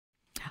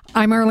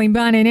I'm Arlene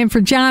Bunnan in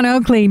for John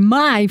Oakley.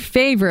 My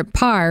favorite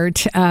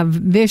part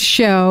of this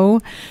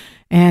show,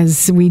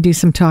 as we do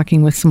some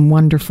talking with some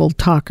wonderful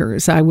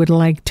talkers, I would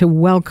like to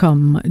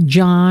welcome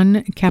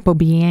John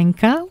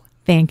Capobianco.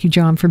 Thank you,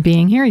 John, for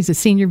being here. He's a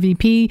senior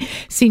VP,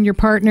 senior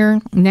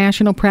partner,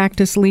 national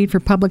practice lead for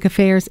public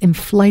affairs in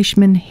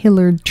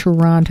Fleishman-Hillard,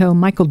 Toronto.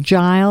 Michael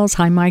Giles.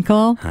 Hi,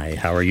 Michael. Hi,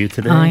 how are you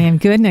today? I am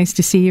good. Nice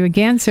to see you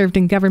again. Served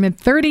in government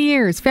 30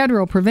 years,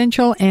 federal,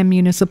 provincial, and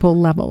municipal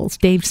levels.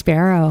 Dave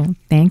Sparrow.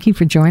 Thank you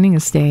for joining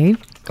us,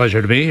 Dave.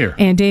 Pleasure to be here.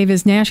 And Dave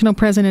is national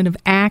president of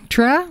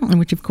ACTRA,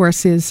 which, of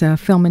course, is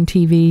Film and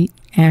TV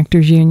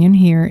Actors Union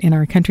here in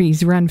our country.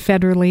 He's run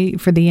federally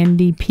for the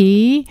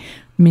NDP,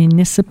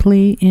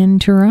 municipally in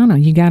Toronto.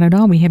 You got it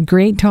all. We have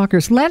great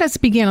talkers. Let us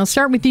begin. I'll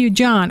start with you,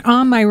 John.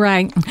 On my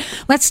right,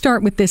 let's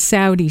start with this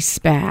Saudi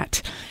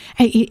spat.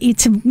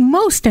 It's a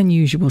most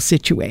unusual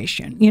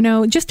situation. You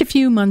know, just a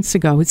few months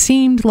ago, it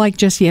seemed like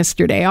just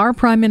yesterday, our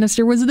prime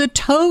minister was the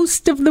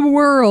toast of the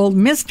world,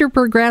 Mr.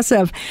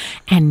 Progressive.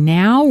 And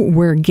now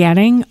we're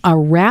getting a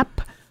rep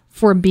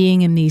for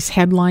being in these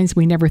headlines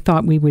we never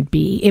thought we would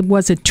be. It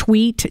was a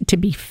tweet, to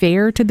be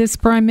fair to this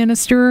prime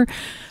minister,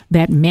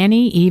 that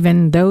many,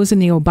 even those in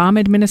the Obama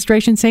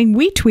administration, saying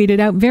we tweeted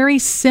out very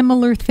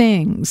similar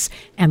things.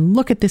 And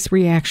look at this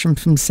reaction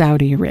from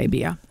Saudi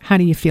Arabia. How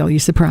do you feel? Are you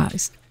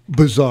surprised?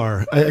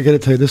 Bizarre. I got to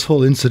tell you, this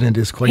whole incident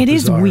is quite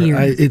bizarre. It is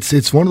weird.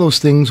 It's one of those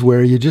things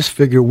where you just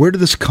figure, where did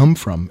this come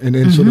from?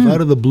 And sort of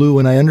out of the blue,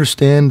 and I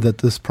understand that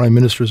this prime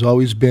minister has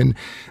always been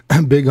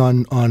big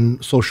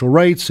on social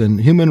rights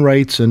and human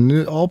rights,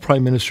 and all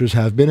prime ministers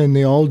have been, and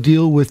they all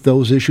deal with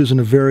those issues in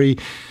a very,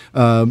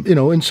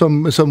 in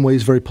some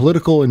ways, very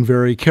political and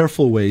very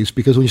careful ways,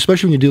 because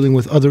especially when you're dealing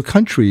with other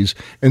countries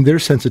and their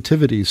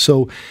sensitivities.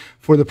 So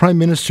for the prime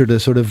minister to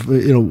sort of,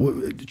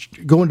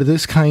 go into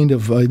this kind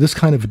of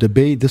a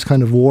debate, this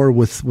kind of war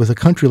with a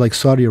country like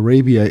Saudi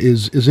Arabia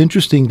is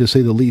interesting, to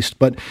say the least.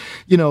 But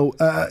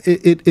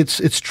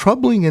it's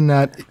troubling in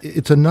that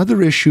it's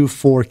another issue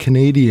for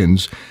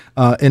Canadians,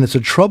 and it's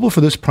a trouble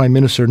for this prime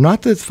minister.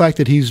 Not the fact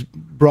that he's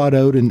brought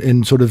out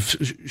and sort of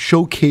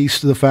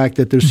showcased the fact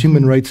that there's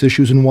human rights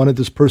issues and wanted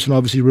this person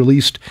obviously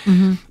released,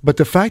 but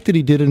the fact that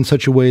he did it in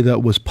such a way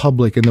that was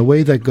public, and the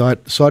way that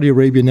got Saudi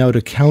Arabia now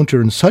to counter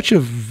in such a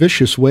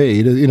vicious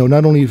way,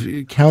 not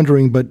only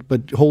countering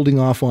but holding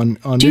off on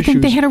issues. Do you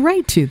think they had a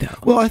right to, though?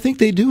 Well, I think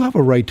they do have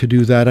a right to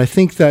do that. I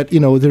think that,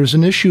 there's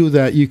an issue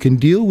that you can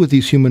deal with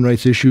these human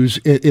rights issues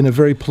in a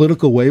very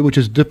political way, which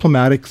is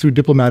diplomatic, through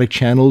diplomatic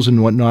channels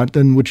and whatnot,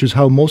 and which is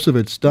how most of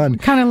it's done.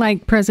 Kind of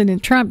like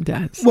President Trump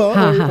does.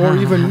 Well, or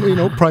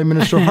even, Prime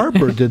Minister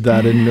Harper did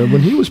that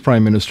when he was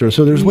Prime Minister.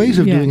 So there's ways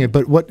of doing it.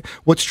 But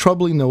what's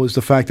troubling, though, is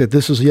the fact that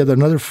this is yet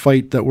another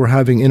fight that we're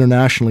having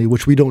internationally,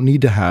 which we don't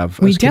need to have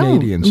as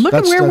Canadians. Look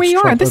at where we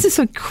are. This is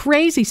a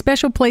crazy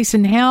special place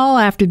in hell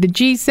after the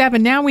G7.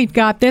 Now we've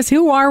got this.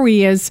 Who are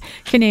we as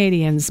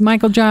Canadians?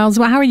 Michael Giles,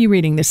 how are you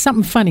reading this?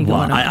 Something funny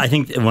going on. I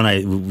think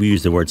when we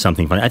use the word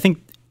something funny, I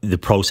think the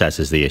process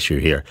is the issue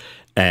here.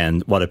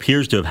 And what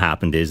appears to have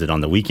happened is that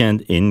on the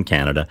weekend in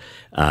Canada,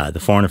 the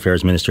Foreign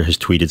Affairs Minister has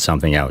tweeted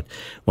something out.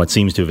 What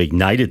seems to have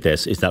ignited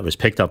this is that it was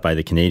picked up by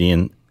the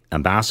Canadian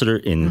ambassador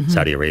in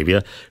Saudi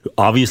Arabia, who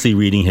obviously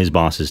reading his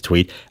boss's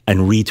tweet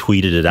and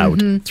retweeted it out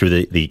through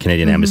the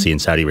Canadian embassy in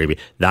Saudi Arabia.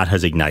 That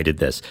has ignited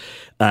this.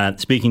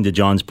 Speaking to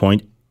John's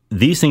point,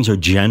 these things are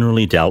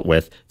generally dealt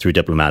with through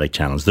diplomatic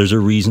channels. There's a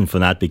reason for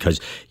that, because,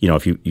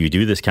 if you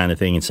do this kind of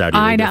thing in Saudi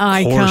Arabia,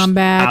 eye-to-eye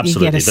combat,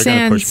 absolutely, you get a they're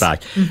going to push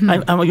back.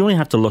 Mm-hmm. You only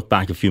have to look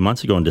back a few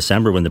months ago in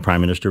December when the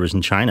Prime Minister was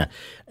in China,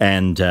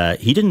 and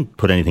he didn't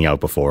put anything out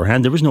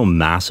beforehand. There was no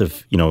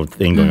massive,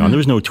 thing going on. There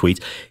was no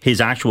tweets. His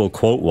actual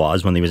quote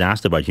was, when he was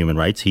asked about human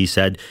rights, he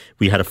said,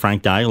 "We had a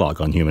frank dialogue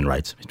on human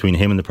rights between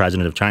him and the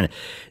President of China."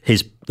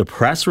 The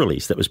press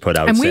release that was put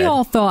out, and we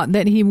all thought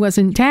that he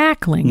wasn't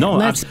tackling. No,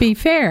 let's be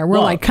fair. We're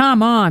like,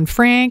 come on,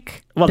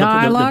 Frank.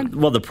 Dialogue.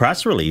 The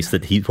press release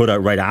that he put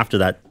out right after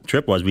that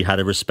trip was, "We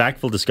had a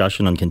respectful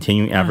discussion on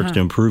continuing efforts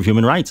to improve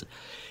human rights."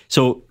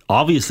 So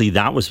obviously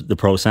that was the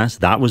process.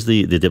 That was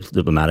the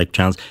diplomatic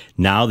channels.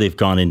 Now they've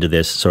gone into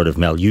this sort of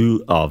milieu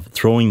of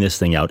throwing this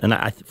thing out. And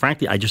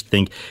frankly, I just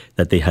think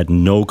that they had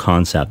no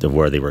concept of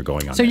where they were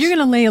going on. So you're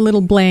going to lay a little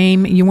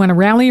blame. You want to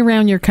rally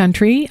around your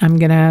country. I'm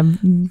going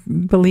to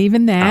believe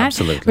in that.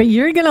 Absolutely. But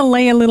you're going to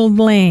lay a little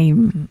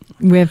blame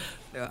with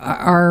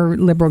our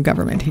Liberal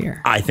government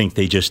here. I think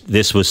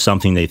this was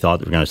something they thought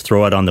they were going to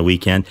throw out on the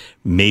weekend.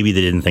 Maybe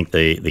they didn't think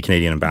the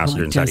Canadian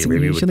ambassador in Saudi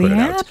Arabia would put it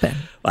out.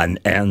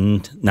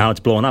 And now it's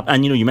blowing up.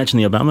 And, you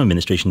mentioned the Obama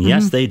administration.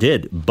 Yes, they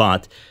did.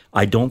 But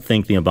I don't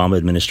think the Obama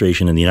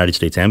administration and the United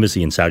States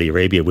Embassy in Saudi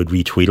Arabia would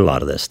retweet a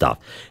lot of this stuff.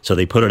 So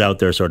they put it out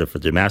there sort of for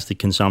domestic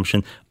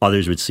consumption.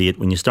 Others would see it.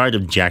 When you start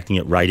injecting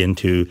it right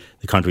into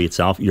the country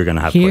itself, you're going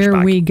to have pushback.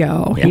 Here we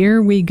go. Yeah.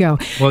 Here we go.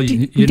 Well,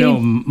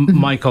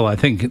 Michael, I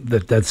think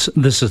this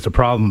is the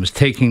problem, is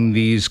taking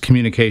these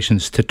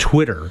communications to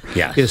Twitter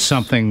is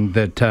something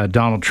that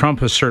Donald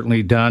Trump has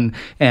certainly done.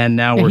 And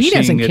now we're seeing it.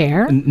 He doesn't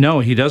care. No,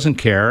 he doesn't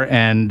care.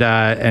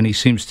 And he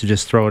seems to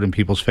just throw it in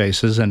people's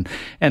faces. And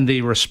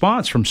the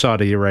response from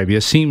Saudi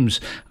Arabia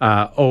seems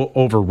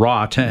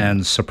overwrought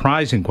and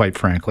surprising, quite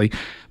frankly.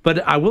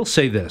 But I will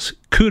say this,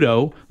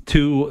 kudos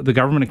to the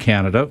government of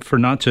Canada for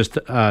not just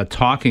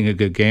talking a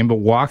good game, but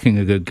walking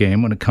a good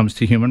game when it comes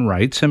to human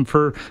rights, and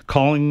for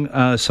calling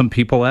some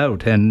people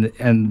out.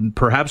 And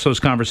perhaps those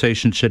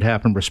conversations should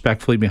happen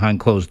respectfully behind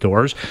closed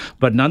doors,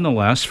 but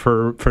nonetheless,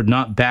 for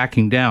not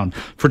backing down.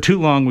 For too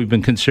long, we've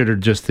been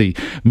considered just the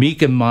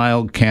meek and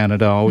mild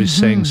Canada, always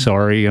saying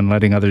sorry and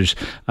letting others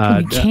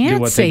do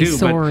what they do.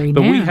 Sorry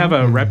but we have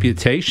a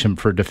reputation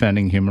for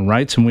defending human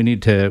rights, and we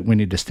need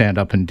to stand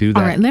up and do that.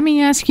 All right, let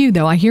me ask you,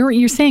 though. I hear what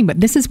you're saying,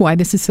 but this is why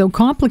this is so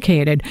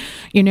complicated.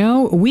 You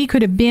know, we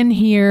could have been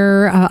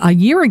here a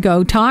year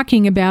ago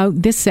talking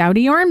about this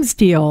Saudi arms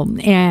deal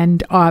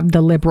and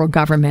the Liberal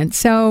government.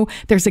 So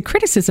there's a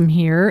criticism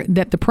here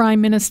that the Prime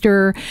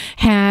Minister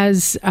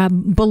has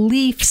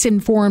beliefs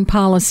in foreign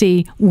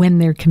policy when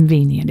they're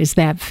convenient. Is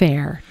that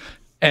fair?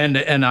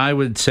 And I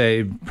would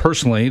say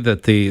personally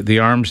that the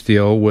arms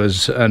deal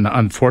was an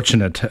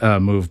unfortunate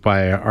move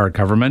by our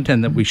government,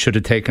 and that we should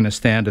have taken a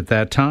stand at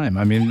that time.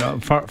 I mean,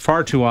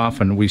 far too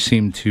often we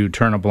seem to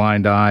turn a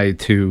blind eye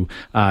to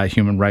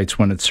human rights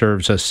when it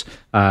serves us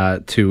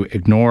to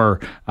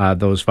ignore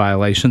those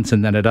violations,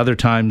 and then at other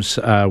times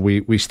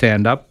we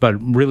stand up. But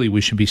really,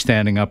 we should be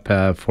standing up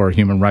for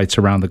human rights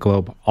around the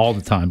globe all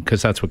the time,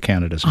 because that's what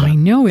Canada's about. I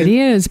know it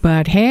is,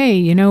 but hey,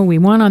 you know, we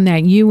won on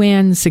that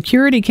UN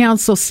Security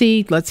Council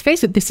seat. Let's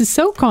face it, this is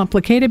so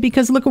complicated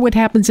because look at what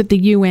happens at the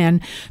UN.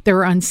 There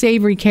are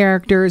unsavory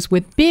characters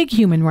with big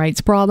human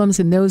rights problems,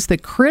 and those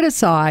that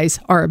criticize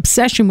our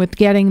obsession with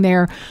getting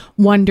there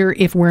wonder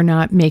if we're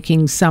not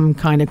making some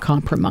kind of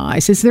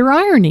compromise. Is there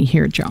irony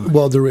here, John?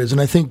 Well, there is, and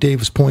I think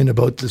Dave's point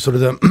about the sort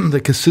of the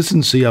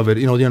consistency of it,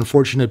 you know, the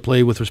unfortunate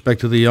play with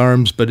respect to the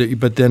arms, but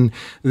then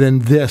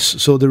this.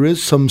 So there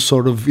is some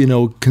sort of, you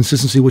know,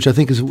 consistency, which I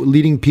think is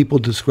leading people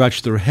to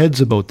scratch their heads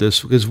about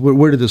this, because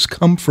where did this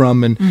come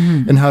from,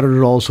 and how did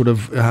it all sort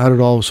of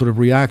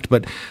react?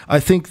 But I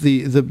think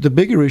the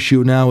bigger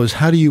issue now is,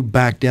 how do you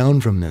back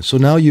down from this? So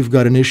now you've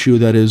got an issue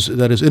that is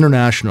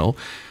international.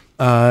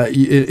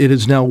 It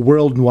is now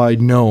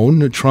worldwide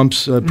known.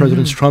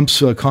 President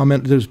Trump's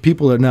comment. There's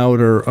people that now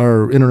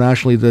are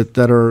internationally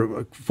that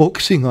are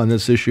focusing on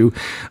this issue.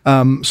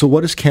 So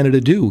what does Canada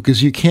do?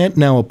 Because you can't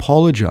now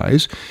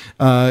apologize.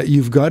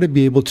 You've got to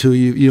be able to.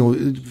 You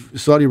know,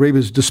 Saudi Arabia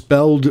has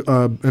dispelled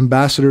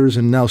ambassadors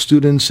and now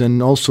students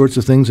and all sorts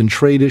of things and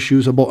trade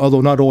issues.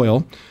 Although not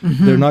oil,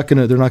 they're not going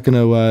to. They're not going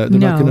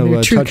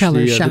to touch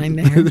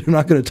the. They're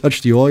not going to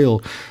touch the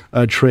oil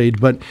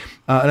trade, but.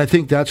 And I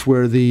think that's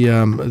where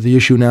the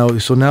issue now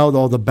is. So now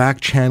all the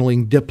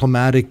back-channeling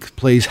diplomatic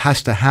plays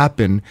has to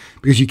happen,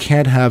 because you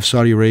can't have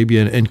Saudi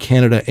Arabia and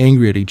Canada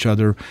angry at each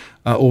other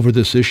over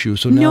this issue.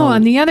 So now, no,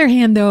 on the other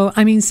hand, though,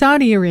 I mean,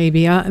 Saudi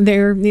Arabia,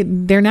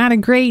 they're not a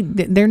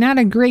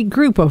great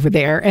group over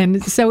there,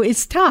 and so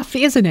it's tough,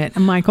 isn't it,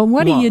 Michael?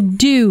 What do you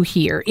do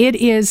here? It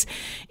is,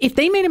 if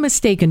they made a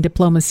mistake in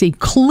diplomacy,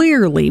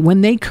 clearly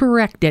when they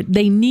correct it,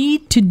 they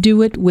need to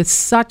do it with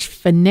such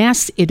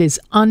finesse. It is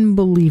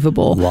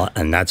unbelievable. Well,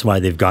 and that's why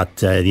they've got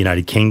the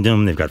United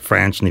Kingdom, they've got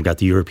France, and they've got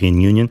the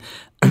European Union.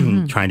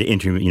 Trying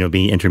to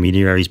be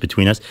intermediaries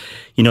between us.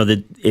 You know,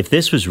 that if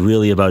this was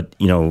really about,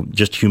 you know,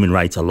 just human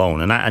rights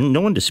alone, and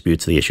no one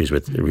disputes the issues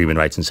with human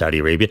rights in Saudi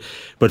Arabia,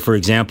 but for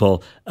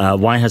example,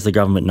 why has the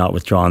government not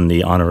withdrawn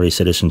the honorary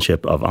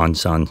citizenship of Aung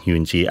San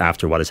Suu Kyi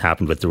after what has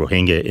happened with the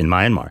Rohingya in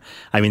Myanmar?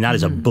 I mean, that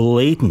is a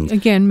blatant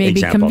maybe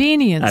example.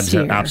 Convenience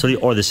here.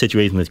 Absolutely. Or the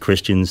situation with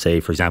Christians, say,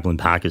 for example, in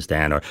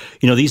Pakistan, or,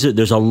 you know,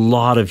 there's a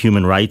lot of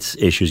human rights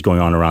issues going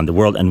on around the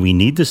world, and we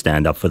need to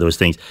stand up for those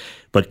things.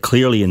 But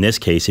clearly, in this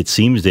case, it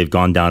seems they've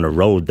gone down a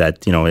road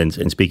that, you know,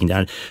 and speaking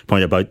down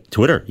point about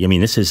Twitter. I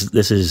mean, this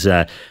is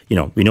you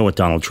know, we know what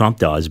Donald Trump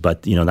does,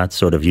 but, you know, that's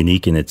sort of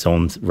unique in its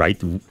own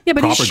right. Yeah,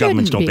 but proper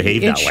governments don't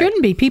behave that way. It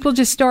shouldn't be. People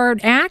just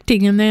start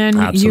acting, and then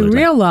Absolutely.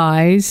 You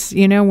realize,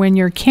 you know, when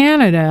you're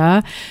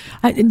Canada.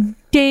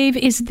 Dave,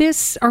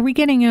 are we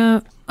getting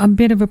a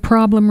bit of a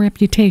problem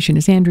reputation?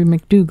 As Andrew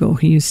McDougall,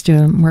 who used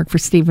to work for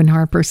Stephen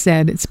Harper,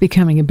 said, it's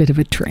becoming a bit of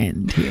a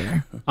trend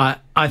here.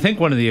 I think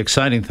one of the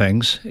exciting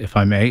things, if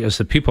I may, is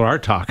that people are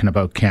talking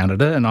about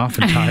Canada, and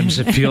oftentimes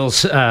it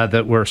feels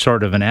that we're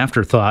sort of an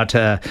afterthought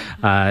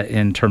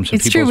in terms of people's minds.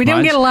 It's true. We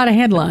don't get a lot of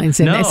headlines.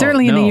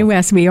 Certainly in the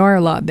U.S., we are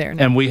a lot there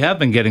now. And we have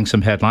been getting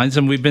some headlines,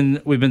 and we've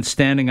been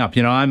standing up.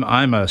 You know,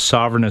 I'm a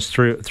sovereignist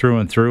through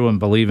and through, and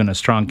believe in a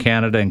strong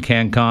Canada and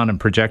CanCon and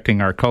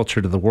projecting our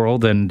culture to the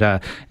world. And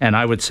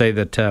I would say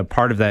that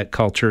part of that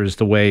culture is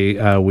the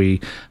way we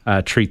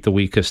treat the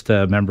weakest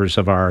members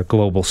of our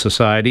global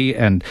society,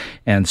 and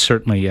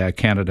certainly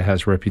Canada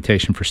has a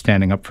reputation for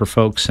standing up for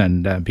folks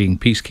and being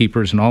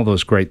peacekeepers and all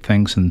those great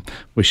things, and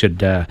we should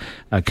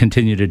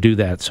continue to do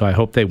that. So I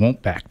hope they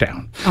won't back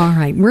down. All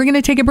right, we're going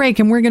to take a break,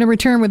 and we're going to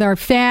return with our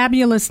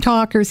fabulous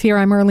talkers here.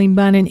 I'm Arlene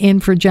Bunnan, in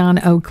for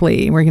John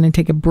Oakley. We're going to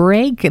take a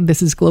break.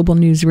 This is Global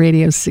News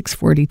Radio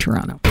 640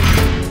 Toronto.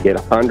 It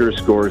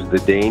underscores the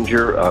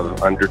danger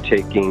of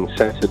undertaking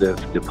sensitive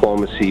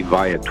diplomacy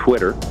via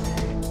Twitter,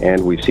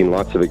 and we've seen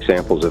lots of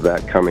examples of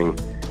that coming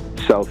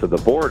south of the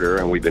border,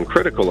 and we've been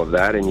critical of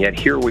that, and yet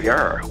here we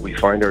are. We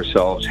find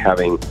ourselves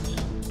having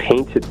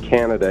painted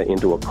Canada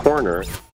into a corner.